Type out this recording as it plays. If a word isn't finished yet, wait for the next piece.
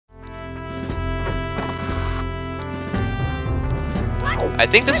I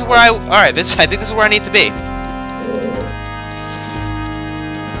think this is where I think this is where I need to be.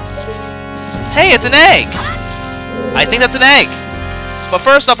 Hey, it's an egg! I think that's an egg! But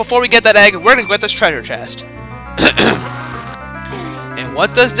first off, before we get that egg, we're gonna get this treasure chest. And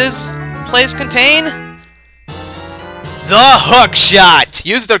what does this place contain? The hook shot!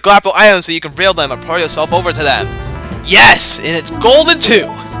 Use their grapple items so you can reel them and pour yourself over to them. Yes! And it's golden too!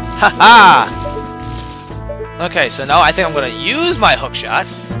 Haha! Okay, so now I think I'm gonna use my hook shot.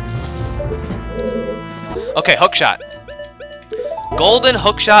 Okay, hook shot. Golden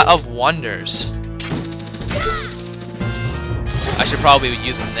hook shot of wonders. I should probably be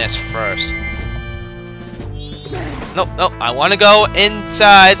using this first. Nope, nope. I want to go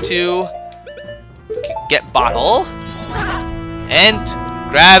inside to get bottle and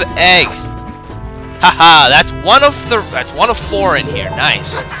grab egg. Haha, that's one of 4 in here.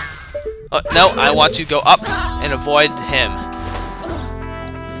 Nice. No, I want to go up and avoid him.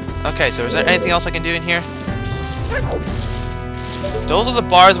 Okay, so is there anything else I can do in here? Those are the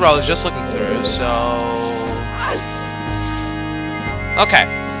bars where I was just looking through, so... Okay.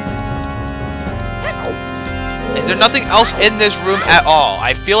 Is there nothing else in this room at all?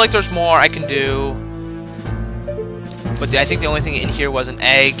 I feel like there's more I can do. But I think the only thing in here was an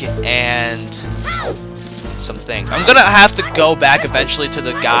egg and some things. I'm gonna have to go back eventually to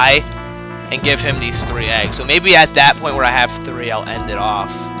the guy and give him these 3 eggs. So maybe at that point where I have 3, I'll end it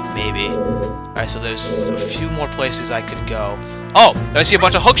off. Maybe. Alright, so there's a few more places I could go. Oh, I see a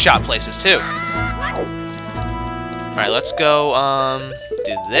bunch of hookshot places too. Alright, let's go,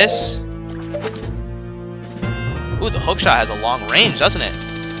 do this. Ooh, the hookshot has a long range, doesn't it?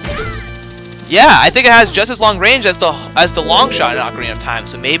 Yeah, I think it has just as long range as the long shot in Ocarina of Time,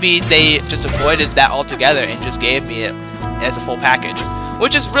 so maybe they just avoided that altogether and just gave me it as a full package.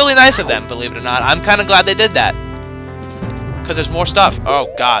 Which is really nice of them, believe it or not. I'm kind of glad they did that. Because there's more stuff. Oh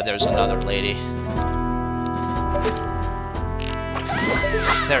god, there's another lady.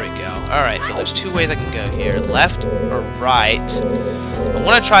 There we go. Alright, so there's 2 ways I can go here. Left or right. I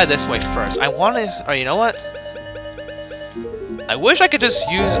want to try this way first. I want to... Oh, you know what? I wish I could just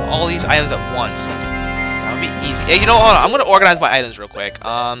use all these items at once. That would be easy. Yeah, you know what? Hold on. I'm going to organize my items real quick.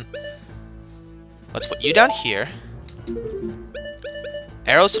 Let's put you down here.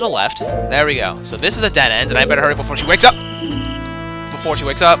 Arrows to the left. There we go. So this is a dead end, and I better hurry before she wakes up. Before she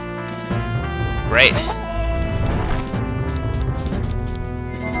wakes up. Great.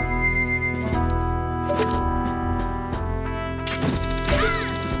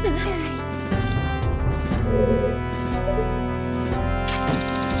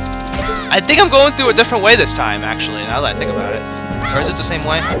 I think I'm going through a different way this time, actually, now that I think about it. Or is it the same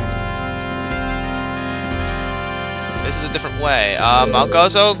way? This is a different way. I'll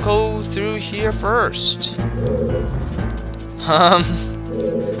go through here first.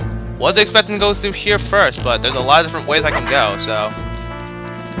 Was expecting to go through here first, but there's a lot of different ways I can go, so...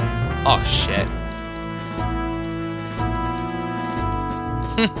 Oh, shit.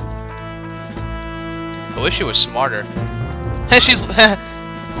 I wish she was smarter. She's...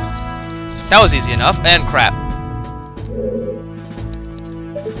 That was easy enough, and crap.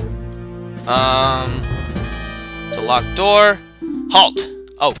 It's a locked door. Halt!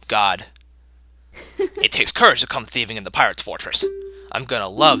 Oh, God. It takes courage to come thieving in the pirate's fortress. I'm gonna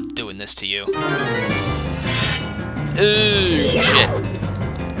love doing this to you. Ooh, shit.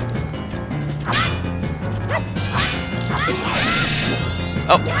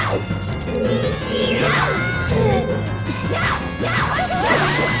 Oh.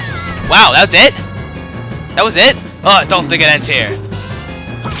 Wow, that's it? That was it? Oh, I don't think it ends here.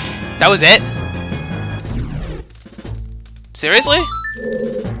 That was it? Seriously?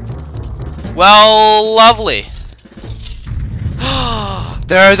 Well, lovely.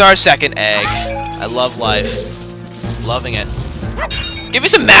 There's our second egg. I love life. Loving it. Give me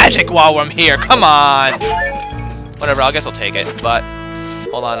some magic while I'm here. Come on. Whatever, I guess I'll take it. But,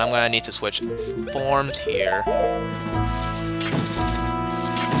 hold on, I'm going to need to switch forms here.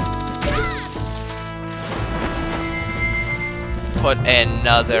 Put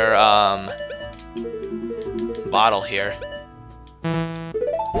another bottle here.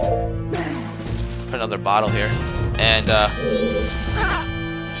 Put another bottle here. And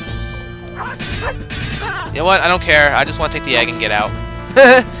you know what? I don't care. I just want to take the egg and get out.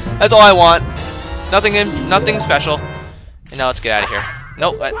 That's all I want. Nothing special. And now let's get out of here.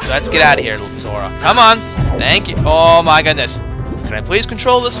 Nope. Let's get out of here, Zora. Come on. Thank you. Oh my goodness. Can I please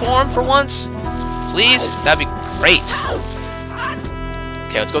control this form for once? Please? That'd be great.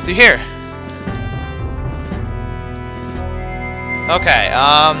 Okay, let's go through here. Okay,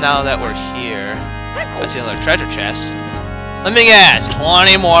 now that we're here, I see another treasure chest. Let me guess,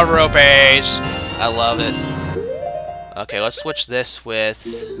 20 more rupees. I love it. Okay, let's switch this with...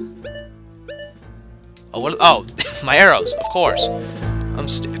 Oh, what? Oh, my arrows, of course. I'm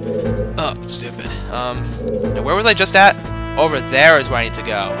stupid. Oh, I'm stupid. Now where was I just at? Over there is where I need to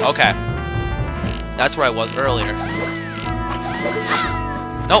go. Okay. That's where I was earlier.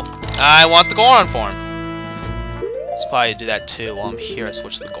 Nope. I want the Goron form. Let's probably do that too while I'm here. I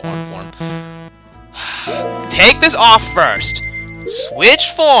switch to the Goron form. Take this off first. Switch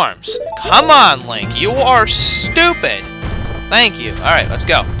forms. Come on, Link. You are stupid. Thank you. Alright, let's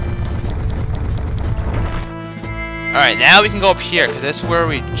go. Alright, now we can go up here, because this is where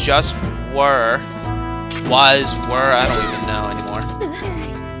we just were. I don't even know anymore.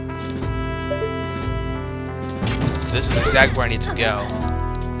 This is exactly where I need to go.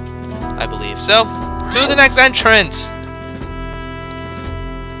 I believe. So, to the next entrance!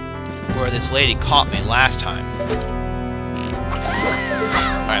 Where this lady caught me last time.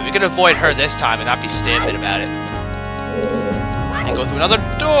 Alright, we can avoid her this time and not be stupid about it. And go through another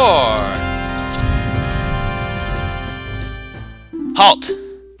door! Halt!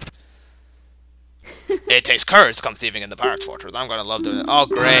 It takes courage to come thieving in the Pirate's Fortress. I'm gonna love doing it. Oh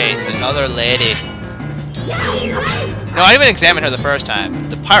great, another lady. No, I didn't even examine her the first time.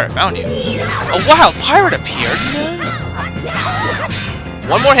 The pirate found you. A wild pirate appeared?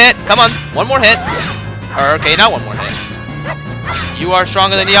 One more hit, come on, one more hit. Or, okay, not one more hit. You are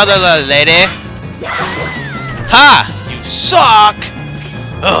stronger than the other lady. Ha! You suck!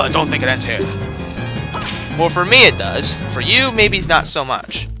 Ugh, I don't think it ends here. Well, for me it does. For you, maybe not so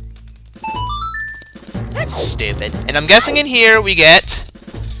much. Stupid. And I'm guessing in here we get,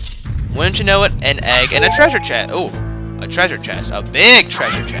 wouldn't you know it, an egg and a treasure chest. Oh, a treasure chest. A big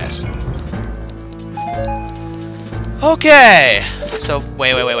treasure chest. Okay. So,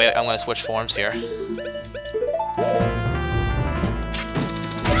 wait. I'm gonna switch forms here.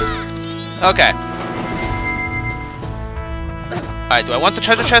 Okay. Alright, do I want the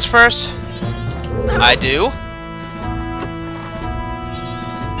treasure chest first? I do.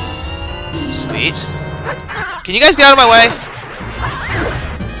 Sweet. Can you guys get out of my way?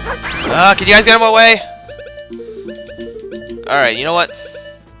 Can you guys get out of my way? Alright, you know what?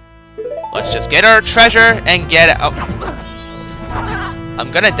 Let's just get our treasure and get it. Oh.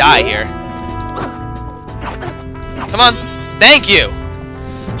 I'm gonna die here. Come on. Thank you.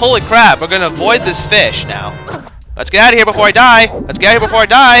 Holy crap, we're gonna avoid this fish now. Let's get out of here before I die. Let's get out of here before I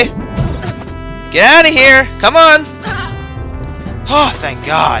die. Get out of here. Come on. Oh, thank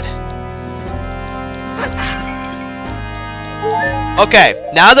God. Okay,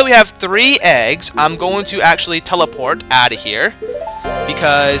 now that we have 3 eggs, I'm going to actually teleport out of here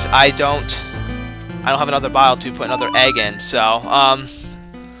because I don't have another vial to put another egg in. So,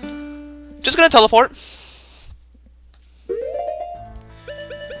 just gonna teleport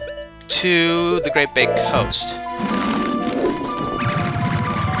to the Great Big Coast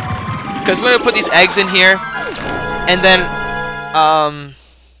because we're gonna put these eggs in here, and then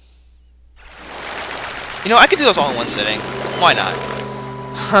you know, I could do those all in one sitting. Why not?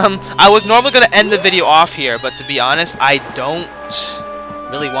 I was normally going to end the video off here, but to be honest, I don't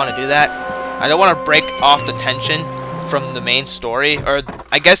really want to do that. I don't want to break off the tension from the main story, or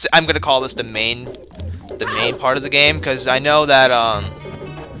I guess I'm going to call this the main part of the game, because I know that,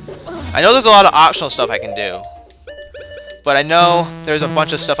 I know there's a lot of optional stuff I can do, but I know there's a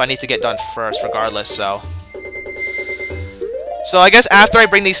bunch of stuff I need to get done first, regardless, so I guess after I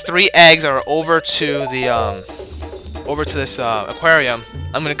bring these 3 eggs over to the, over to this aquarium,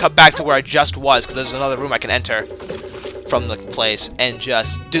 I'm gonna cut back to where I just was, because there's another room I can enter from the place, and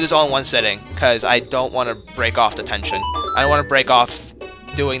just do this all in one sitting, because I don't want to break off the tension. I don't want to break off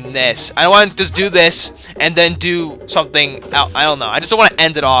doing this. I don't want to just do this and then do something else. I don't know. I just don't want to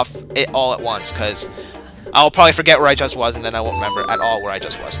end it off all at once, because I'll probably forget where I just was, and then I won't remember at all where I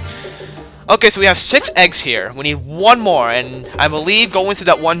just was. Okay, so we have 6 eggs here. We need 1 more, and I believe going through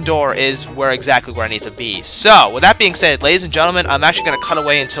that 1 door is exactly where I need to be. So, with that being said, ladies and gentlemen, I'm actually going to cut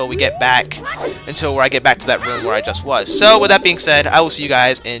away until I get back to that room where I just was. So, with that being said, I will see you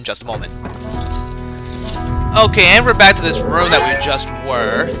guys in just a moment. Okay, and we're back to this room that we just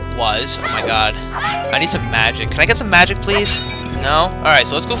was. Oh my god. I need some magic. Can I get some magic, please? No? Alright,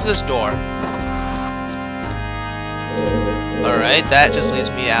 so let's go through this door. Alright, that just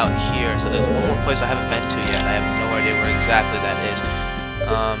leaves me out here. So there's one more place I haven't been to yet, and I have no idea where exactly that is.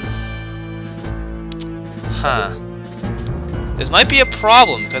 This might be a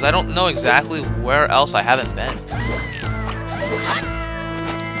problem, because I don't know exactly where else I haven't been.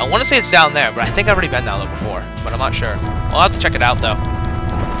 I want to say it's down there, but I think I've already been down there before, but I'm not sure. I'll have to check it out, though.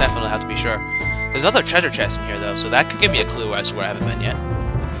 Definitely have to be sure. There's another treasure chest in here, though, so that could give me a clue as to where I haven't been yet.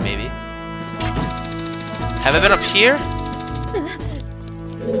 Maybe. Have I been up here?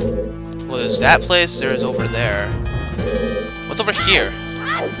 Well, there's that place, there's over there. What's over here?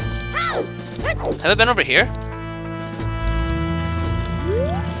 Have I been over here?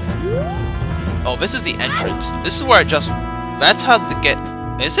 Oh, this is the entrance. This is where I just... That's how to get...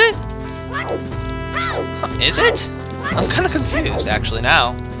 Is it? Is it? I'm kind of confused, actually,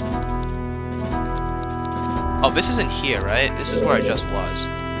 now. Oh, this isn't here, right? This is where I just was.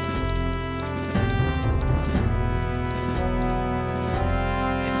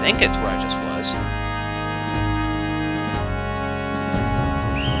 I think it's where I just was.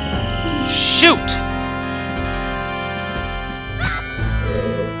 Shoot!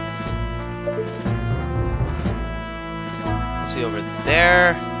 Let's see over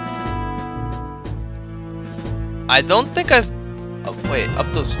there. I don't think I've... Oh, wait,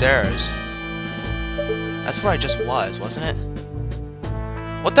 up those stairs. That's where I just was, wasn't it?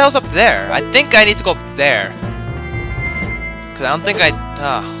 What the hell's up there? I think I need to go up there. Because I don't think I...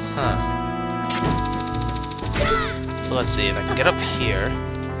 So let's see if I can get up here.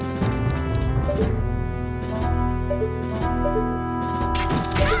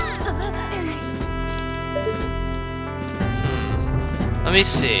 Let me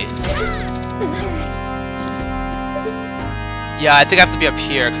see. Yeah, I think I have to be up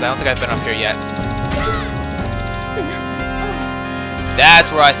here, because I don't think I've been up here yet.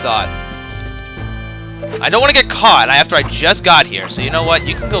 That's where I thought. I don't want to get caught after I just got here, so you know what?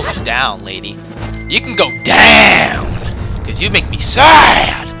 You can go down, lady. You can go down! Because you make me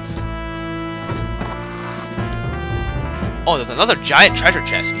sad! Oh, there's another giant treasure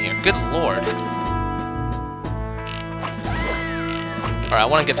chest in here. Good lord. Alright, I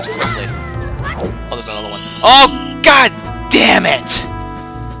want to get this quickly. Oh, there's another one. Oh, god damn it!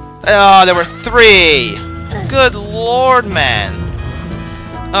 Oh, there were 3! Good lord, man.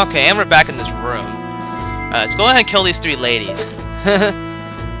 Okay, and we're back in this room. Let's go ahead and kill these 3 ladies.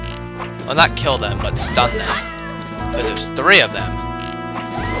 Well, not kill them, but stun them. Because there's 3 of them.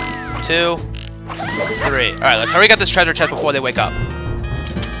 2, 3. Alright, let's hurry get this treasure chest before they wake up.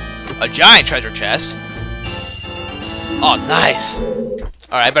 A giant treasure chest. Oh, nice.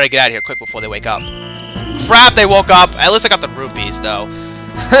 Alright, I better get out of here quick before they wake up. Crap, they woke up. At least I got the rupees, though.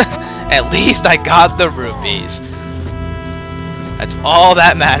 At least I got the rupees. That's all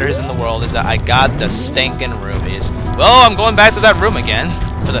that matters in the world, is that I got the stinking rupees. Well, I'm going back to that room again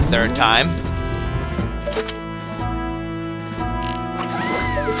for the 3rd time.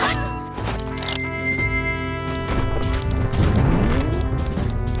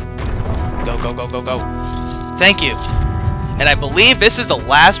 Go, go, go, go, go. Thank you. And I believe this is the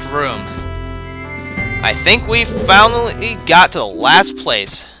last room. I think we finally got to the last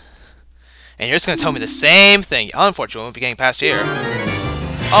place. And you're just going to tell me the same thing. Unfortunately, we won't be getting past here.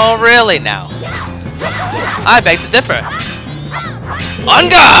 Oh, really now? I beg to differ. On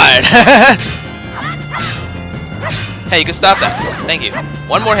guard! Hey, you can stop that. Thank you.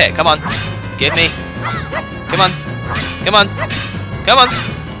 One more hit. Come on. Give me. Come on. Come on. Come on.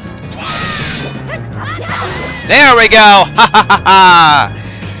 There we go! Ha ha ha ha!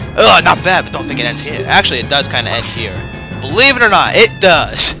 Ugh, not bad, but don't think it ends here. Actually, it does kind of end here. Believe it or not, it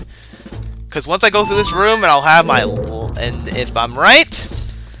does. Because once I go through this room, and I'll have my... And if I'm right,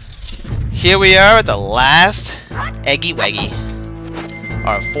 here we are at the last Eggy Weggy.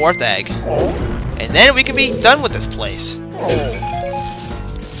 Our 4th egg. And then we can be done with this place.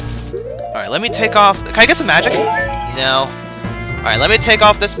 Alright, let me take off... Can I get some magic? No. Alright, let me take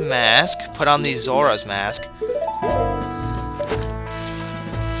off this mask. Put on the Zora's mask.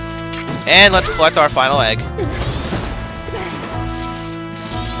 And let's collect our final egg.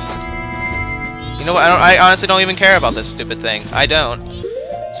 You know what? I honestly don't even care about this stupid thing. I don't.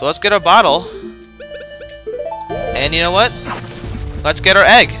 So let's get our bottle. And you know what? Let's get our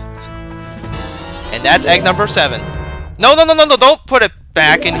egg. And that's egg number 7. No, no, no, no, no! Don't put it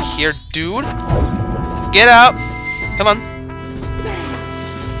back in here, dude. Get out. Come on.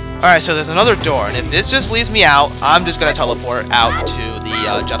 Alright, so there's another door, and if this just leaves me out, I'm just gonna teleport out to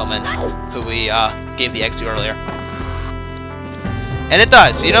the gentleman who we gave the eggs to earlier. And it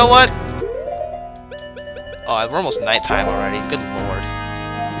does. You know what? Oh, we're almost nighttime already. Good lord.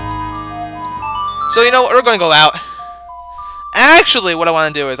 So you know what? We're gonna go out. Actually, what I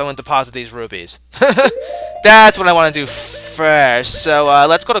want to do is I want to deposit these rupees. That's what I want to do first. So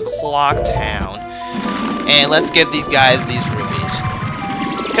let's go to Clock Town, and let's give these guys these rupees.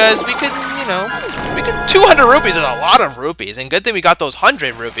 Because we could, you know, 200 rupees is a lot of rupees, and good thing we got those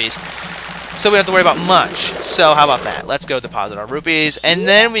 100 rupees. so we don't have to worry about much. So how about that? Let's go deposit our rupees, and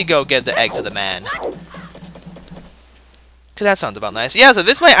then we go give the egg to the man. Okay, that sounds about nice. Yeah, so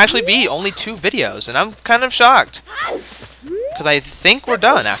this might actually be only 2 videos, and I'm kind of shocked. Because I think we're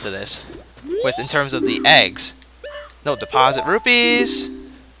done after this, in terms of the eggs. No, deposit rupees.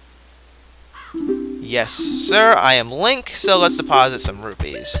 Yes, sir, I am Link, so let's deposit some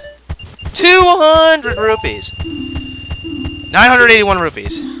rupees. 200 rupees. 981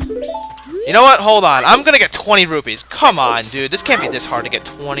 rupees. You know what? Hold on. I'm gonna get 20 rupees. Come on, dude. This can't be this hard to get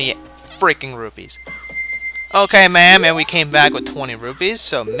 20 freaking rupees. Okay, ma'am, and we came back with 20 rupees,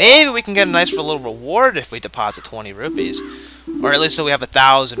 so maybe we can get a nice little reward if we deposit 20 rupees. Or at least so we have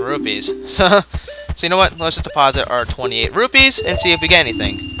 1,000 rupees. So you know what? Let's just deposit our 28 rupees and see if we get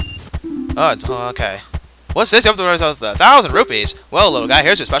anything. Oh, okay. What's this? You have to deposit 1,000 rupees? Well, little guy,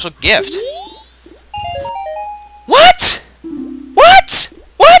 here's your special gift. What? What?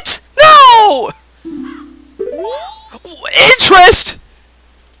 What? No! Interest?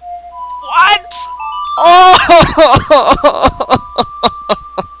 What? Oh!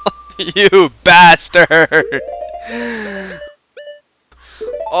 You bastard!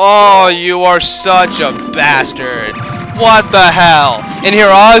 Oh, you are such a bastard! What the hell? In your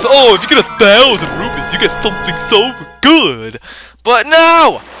eyes, oh, if you get 1,000 rupees, you get something so good. But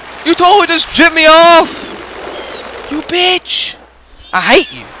no! You totally just jipped me off! You bitch! I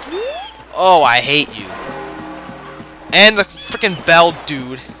hate you! Oh, I hate you. And the freaking bell,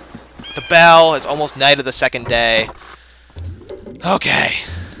 dude. The bell, it's almost night of the second day. Okay.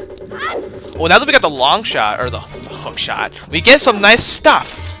 Well, now that we got the long shot, or the hook shot, we get some nice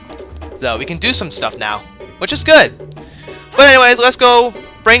stuff. Though, we can do some stuff now, which is good. But anyways, let's go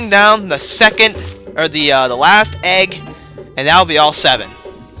bring down the second, or the last egg, and that'll be all 7.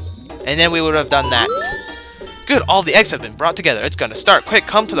 And then we would have done that. Good, all the eggs have been brought together. It's gonna start. Quick,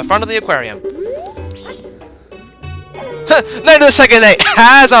 come to the front of the aquarium. Night of the second day,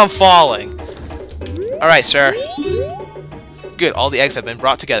 as I'm falling. Alright, sir. Good, all the eggs have been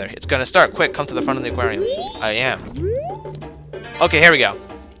brought together. It's gonna start. Quick, come to the front of the aquarium. I am. Okay, here we go.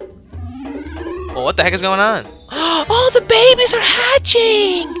 Well, what the heck is going on? Oh, the babies are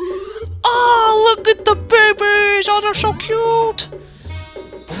hatching! Oh, look at the babies! Oh, they're so cute!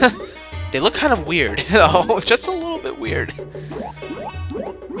 They look kind of weird, though. Just a little bit weird.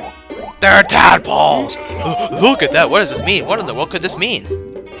 They're tadpoles! Look at that! What does this mean? What in the world could this mean?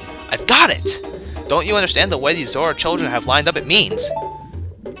 I've got it! Don't you understand the way these Zora children have lined up? It means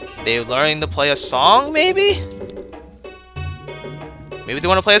they're learning to play a song, maybe? Maybe they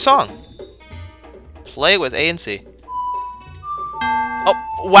want to play a song. Play with A and C. Oh,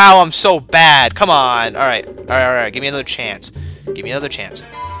 wow, I'm so bad. Come on. Alright, alright. Give me another chance. Give me another chance.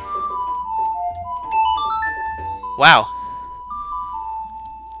 Wow.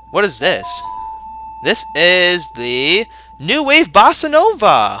 What is this? This is the New Wave Bossa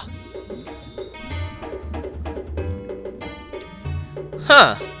Nova.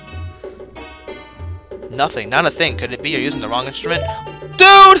 Huh. Nothing. Not a thing. Could it be you're using the wrong instrument?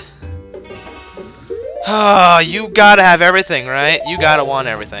 Dude! Ah, you gotta have everything, right? You gotta want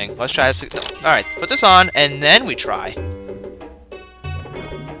everything. Let's try this. Alright, put this on, and then we try.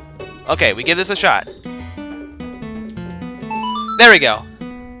 Okay, we give this a shot. There we go.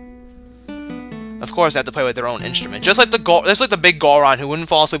 Of course, they have to play with their own instrument. Just like the big Goron who wouldn't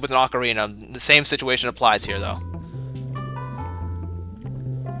fall asleep with an ocarina. The same situation applies here, though.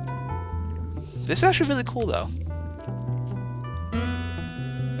 This is actually really cool, though.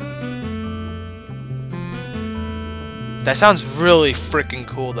 That sounds really freaking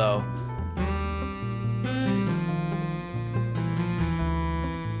cool, though.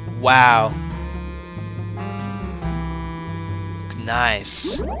 Wow.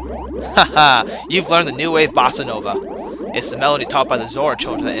 Nice. Haha, you've learned the New Wave Bossa Nova. It's the melody taught by the Zora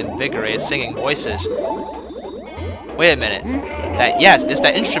children that invigorates singing voices. Wait a minute. Yes, it's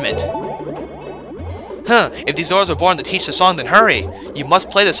that instrument. Huh, if these Zoras were born to teach the song, then hurry. You must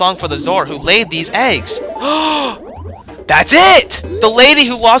play the song for the Zora who laid these eggs. That's it! The lady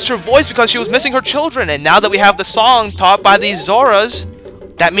who lost her voice because she was missing her children, and now that we have the song taught by these Zoras,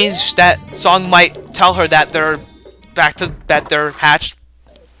 that means that song might tell her that they're they're hatched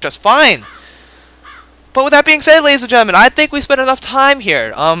just fine. But with that being said, ladies and gentlemen, I think we spent enough time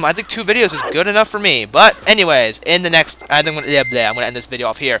here. I think 2 videos is good enough for me. But anyways, in the next, I'm gonna end this video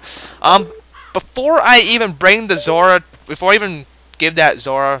off here. Before I even bring the Zora, before I even give that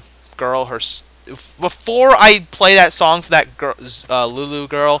Zora girl her, before I play that song for that girl, Lulu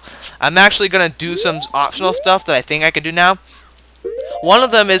girl, I'm actually gonna do some optional stuff that I think I can do now. One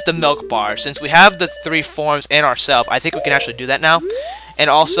of them is the milk bar. Since we have the 3 forms in ourselves, I think we can actually do that now. And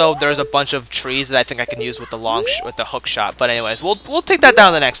also, there's a bunch of trees that I think I can use with the with the hook shot. But anyways, we'll take that down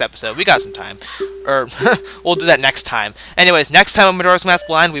in the next episode. We got some time, or we'll do that next time. Anyways, next time on Majora's Mask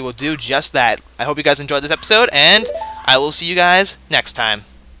Blind, we will do just that. I hope you guys enjoyed this episode, and I will see you guys next time.